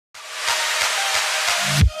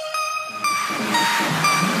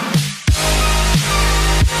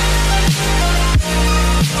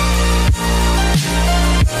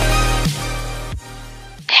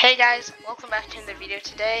Hey guys, welcome back to another video.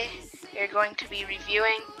 Today we're going to be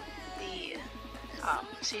reviewing the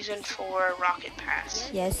Season 4 Rocket Pass.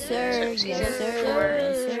 Yes, sir. So Season Yes, sir. 4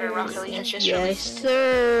 Yes, sir. for Rocket League has just Yes, released.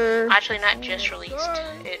 sir. Actually, not just released.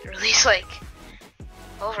 It released like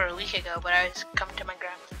over a week ago, but I was coming to my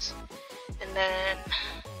grandma's. And then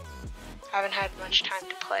I haven't had much time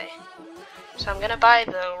to play. So I'm going to buy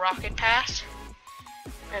the Rocket Pass.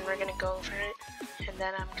 And we're going to go over it. And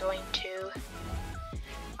then I'm going to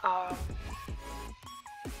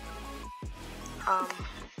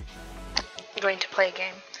going to play a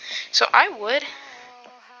game. So I would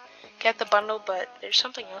get the bundle, but there's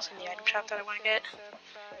something else in the item shop that I want to get.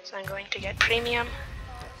 So I'm going to get premium.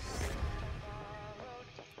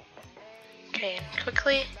 Okay, and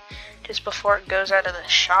quickly, just before it goes out of the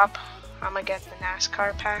shop, I'm gonna get the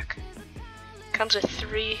NASCAR pack. Comes with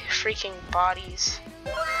 3 freaking bodies.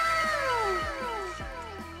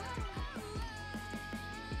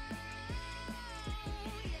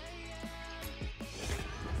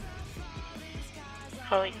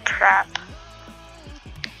 Holy crap.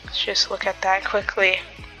 Let's just look at that quickly.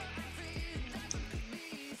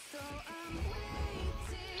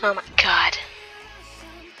 Oh my god.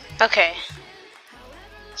 Okay.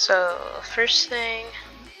 So, first thing,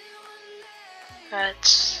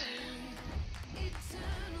 that's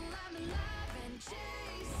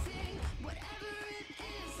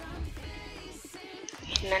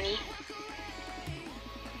Nani.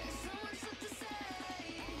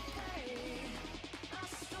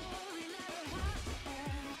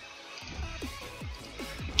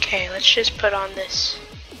 Okay, let's just put on this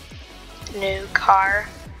new car.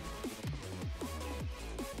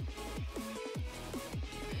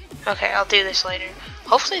 Okay, I'll do this later.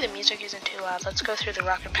 Hopefully the music isn't too loud. Let's go through the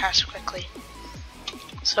Rocket Pass quickly.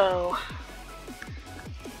 So,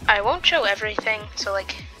 I won't show everything. So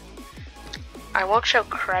like, I won't show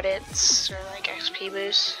credits or like XP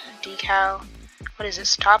boost, decal. What is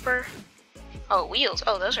this, topper? Oh, wheels.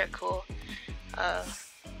 Oh, those are cool.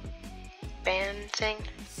 Band thing.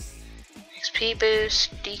 XP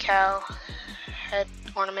boost, decal, head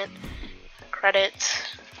ornament, credits,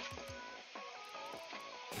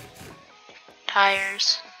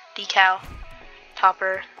 tires, decal,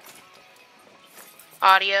 topper,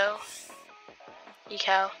 audio,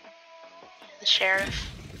 decal, the sheriff.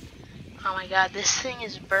 Oh my god, this thing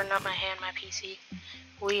is burning up my hand, my PC.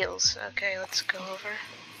 Wheels. Okay, let's go over.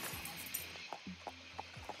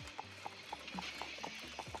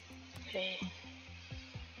 Okay.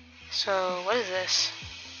 So, what is this?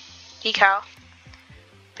 Decal.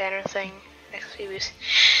 Banner thing. XP boost.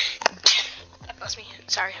 That lost me.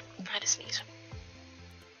 Sorry, I had to sneeze.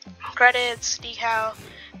 Credits, decal,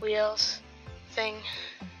 wheels, thing,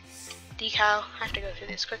 decal. I have to go through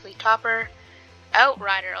this quickly. Topper,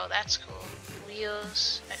 Outrider. Oh, that's cool.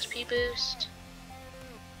 Wheels, XP boost.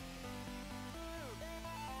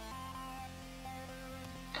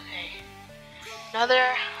 Okay.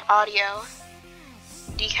 Another audio,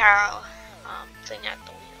 decal, thing at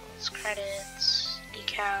the wheels, credits,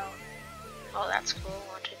 decal. Oh, that's cool.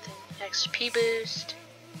 Wanted thing. XP boost.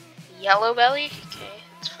 Yellow belly. Okay,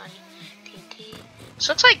 that's funny. TNT.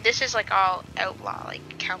 So looks like this is like all outlaw,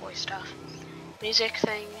 like cowboy stuff. Music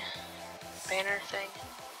thing. Banner thing.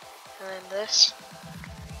 And then this.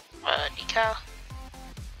 Decal.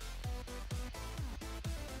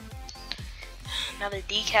 Another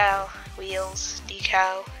decal. Wheels.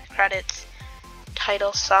 Decal. Credits.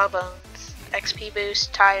 Title. Sawbones. XP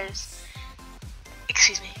boost. Tires.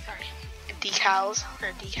 Excuse me. Sorry. Decals.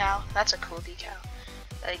 Or decal. That's a cool decal.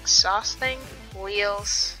 Exhaust thing,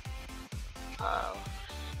 wheels,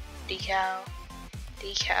 decal,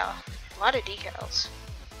 a lot of decals.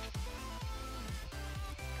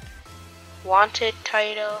 Wanted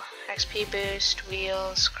title, XP boost,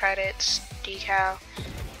 wheels, credits, decal.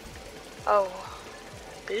 Oh,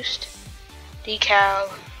 boost, decal,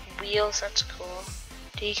 wheels, that's cool.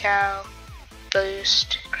 Decal,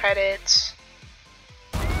 boost, credits.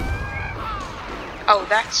 Oh,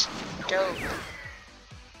 that's dope.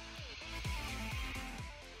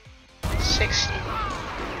 60.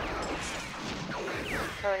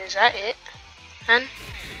 Oh, is that it?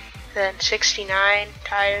 Then 69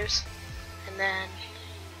 tires, and then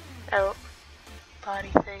body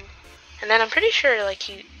thing, and then I'm pretty sure like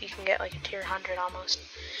you can get like a tier 100 almost.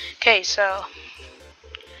 Okay, so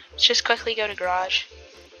let's just quickly go to garage.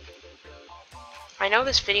 I know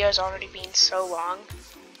this video has already been so long.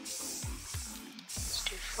 Let's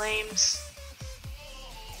do flames,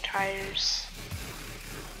 tires.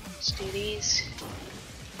 Let's do these.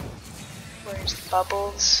 Where's the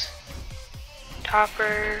bubbles?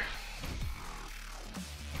 Topper.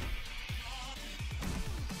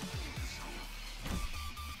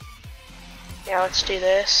 Yeah, let's do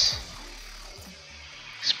this.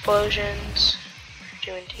 Explosions.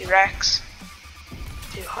 Doing T-Rex.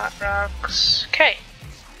 Do Hot Rocks. Okay.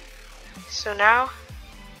 So now,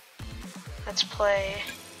 let's play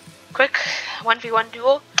quick 1v1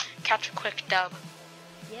 duel. Catch a quick dub.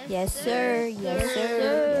 Yes, sir. Yes, sir.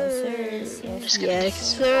 Yes, sir. I'm just gonna take a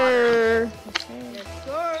sip of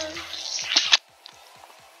water.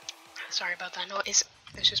 Sorry about that noise.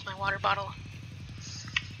 It's just my water bottle.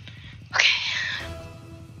 Okay.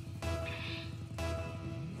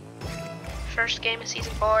 First game of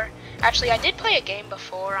season 4. Actually, I did play a game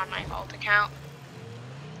before on my alt account.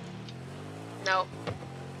 Nope.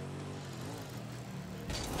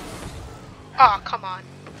 Oh, come on.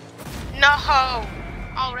 No!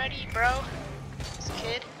 Already, bro? This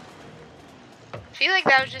kid? I feel like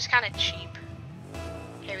that was just kind of cheap.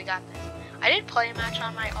 Okay, we got this. I did play a match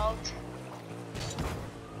on my alt.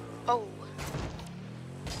 Oh.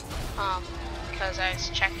 Because I was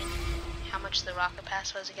checking how much the rocket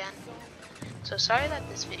pass was again. So sorry that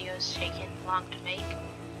this video is taking long to make.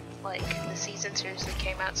 Like, the season seriously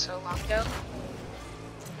came out so long ago.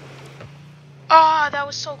 Oh, that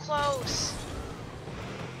was so close.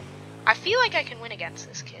 I feel like I can win against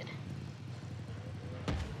this kid.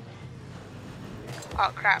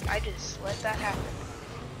 Oh crap, I just let that happen.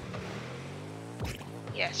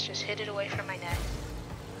 Yes, just hit it away from my net.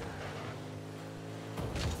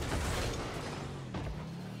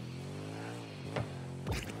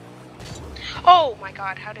 Oh my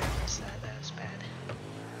god, how did I miss that? That was bad.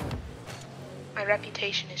 My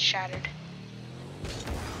reputation is shattered.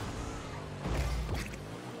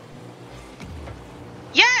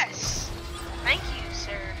 Yes! Thank you,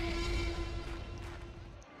 sir.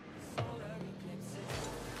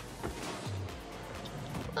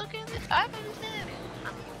 Look at this, I'm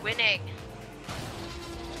winning.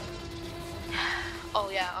 Oh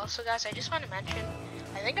yeah, also guys, I just want to mention,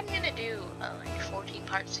 I think I'm gonna do a like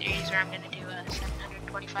 14-part series where I'm gonna do a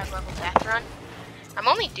 725 level death run. I'm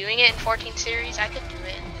only doing it in 14 series. I could do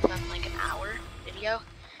it in like an hour video,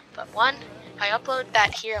 but one, if I upload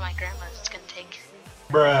that here at my grandma's, it's gonna take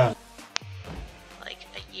like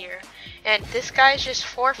a year. And this guy's just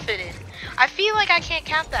forfeited. I feel like I can't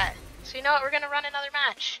count that. So you know what? We're gonna run another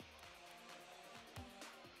match.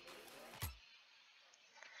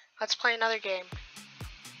 Let's play another game.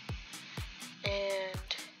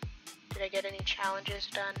 And did I get any challenges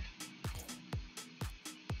done?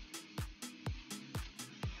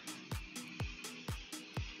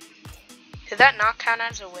 Did that not count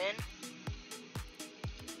as a win?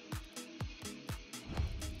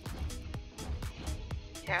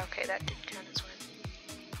 Yeah, okay, that did count as a win.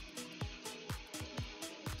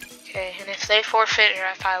 Okay, and if they forfeit or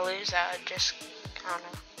if I lose, I would just, I don't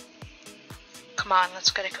know. Come on,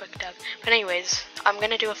 let's get a quick dub. But anyways, I'm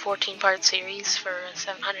gonna do a 14-part series for a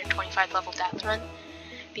 725 level death run.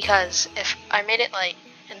 Because if I made it like,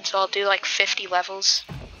 and so I'll do like 50 levels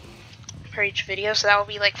for each video, so that will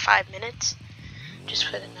be like 5 minutes. Just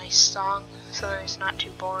put a nice song so that it's not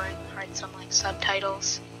too boring. Write some like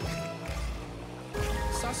subtitles.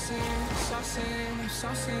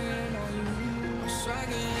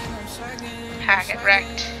 I get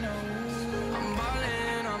wrecked.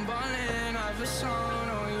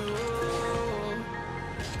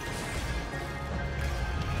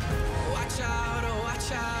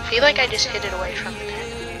 I feel like I just hit it away from the net.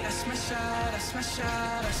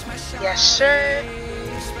 Yes, sir.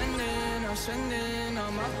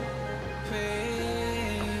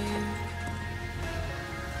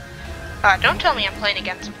 Don't tell me I'm playing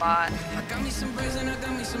against a bot.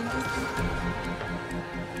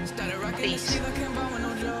 Please.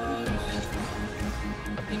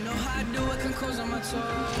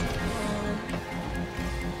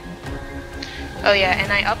 Oh yeah,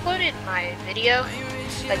 and I uploaded my video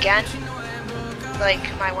again, like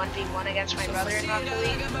my 1v1 against my brother in Rocket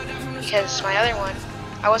League, because my other one,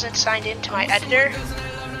 I wasn't signed into my editor,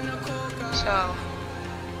 so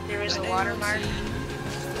there was a watermark.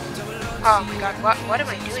 Oh my god, what am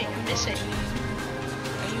I doing? I'm missing.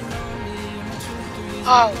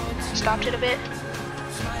 Oh, stopped it a bit.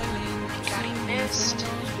 God, he missed.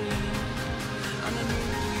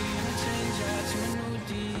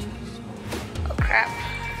 Oh crap.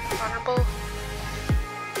 Honorable.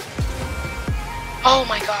 Oh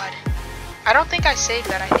my god. I don't think I saved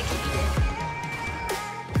that. I think he did.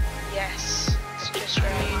 Yes. It's just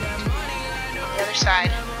right on the other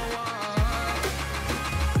side.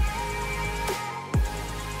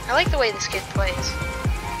 I like the way this kid plays.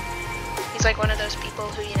 He's like one of those people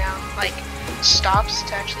who, you know, like stops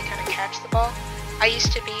to actually kind of catch the ball. I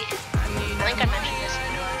used to be, I think I mentioned this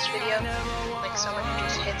in the last video, like someone who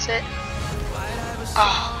just hits it.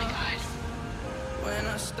 Oh my god.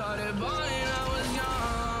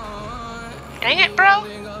 Dang it, bro.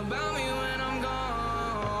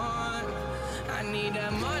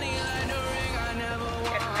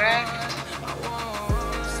 Get wrecked.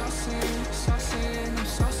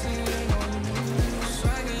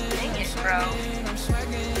 Dang it, bro.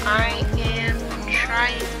 I am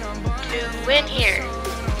trying to win here.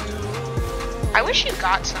 I wish you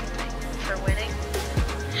got something for winning.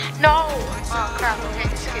 No! Oh crap, okay,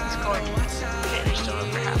 this kid scored. Okay, there's still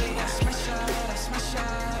over half of that.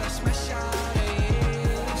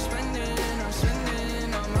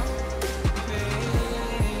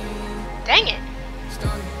 Dang it!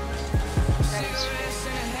 That is...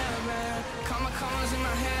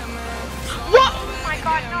 What? Oh my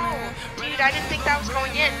god, no! Dude, I didn't think that was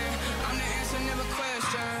going in.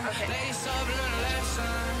 Okay.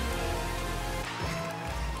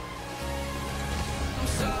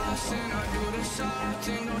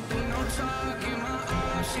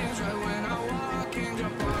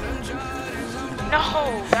 No,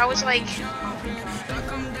 that was like...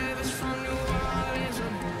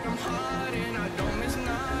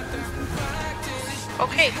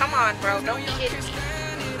 Okay, come on, bro. Don't be kidding me.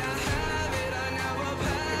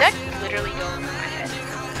 Did that literally go over my head?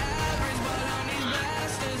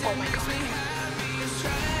 Oh my god.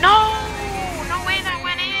 No! No way that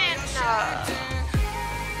went in!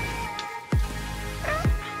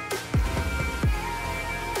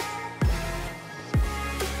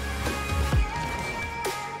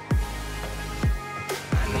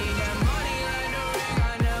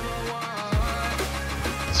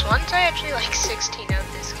 Once I actually like 16 out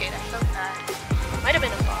this kid, I felt bad. Might have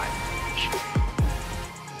been a bot.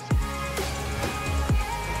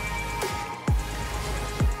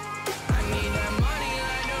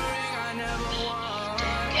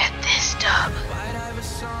 Get this dub.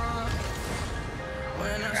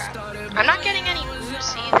 Crap. I'm not getting any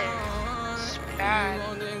boosts either. It's bad.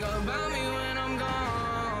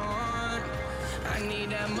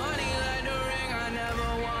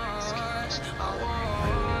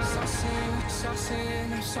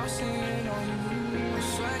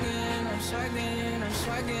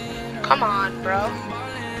 Come on, bro.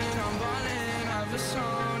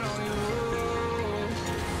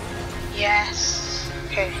 Yes.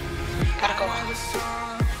 Okay. Gotta go.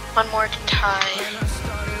 One more to tie.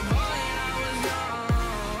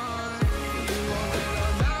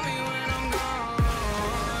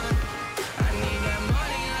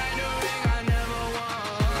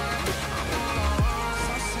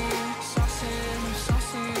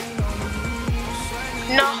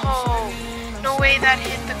 No! No way that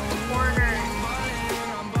hit the corner.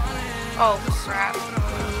 Oh crap.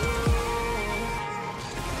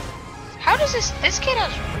 How does this kid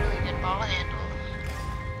has really good ball handle.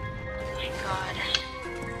 Oh my god.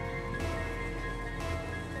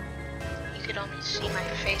 You could only see my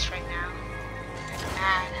face right now. I'm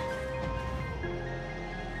mad.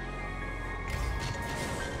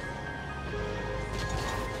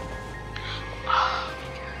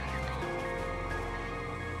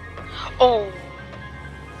 Oh.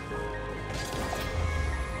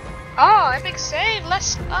 Oh, epic save.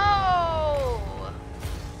 Let's go.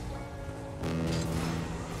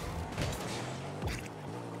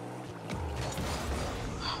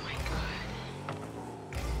 Oh my god.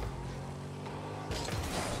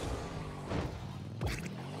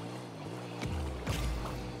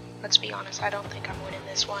 Let's be honest, I don't think I'm winning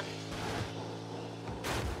this one.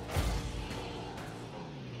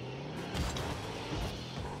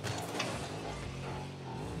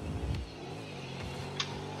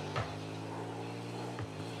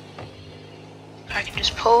 I can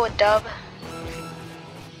just pull a dub.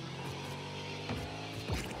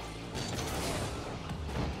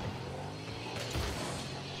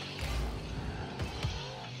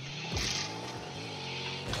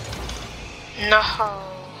 No,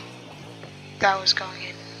 that was going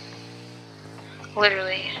in.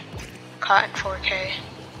 Literally, caught in 4K.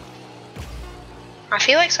 I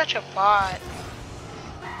feel like such a bot.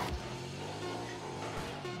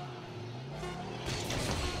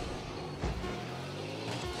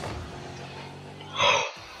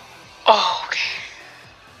 Oh, okay.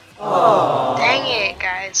 Oh. Dang it,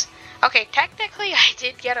 guys. Okay, technically I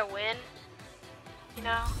did get a win, you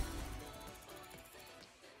know?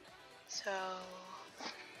 So,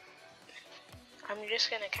 I'm just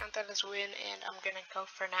gonna count that as a win and I'm gonna go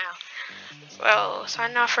for now. Well,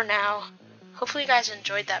 signing off for now. Hopefully you guys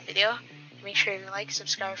enjoyed that video. Make sure you like,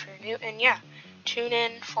 subscribe if you're new, and yeah, tune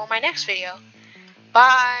in for my next video.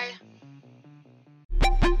 Bye!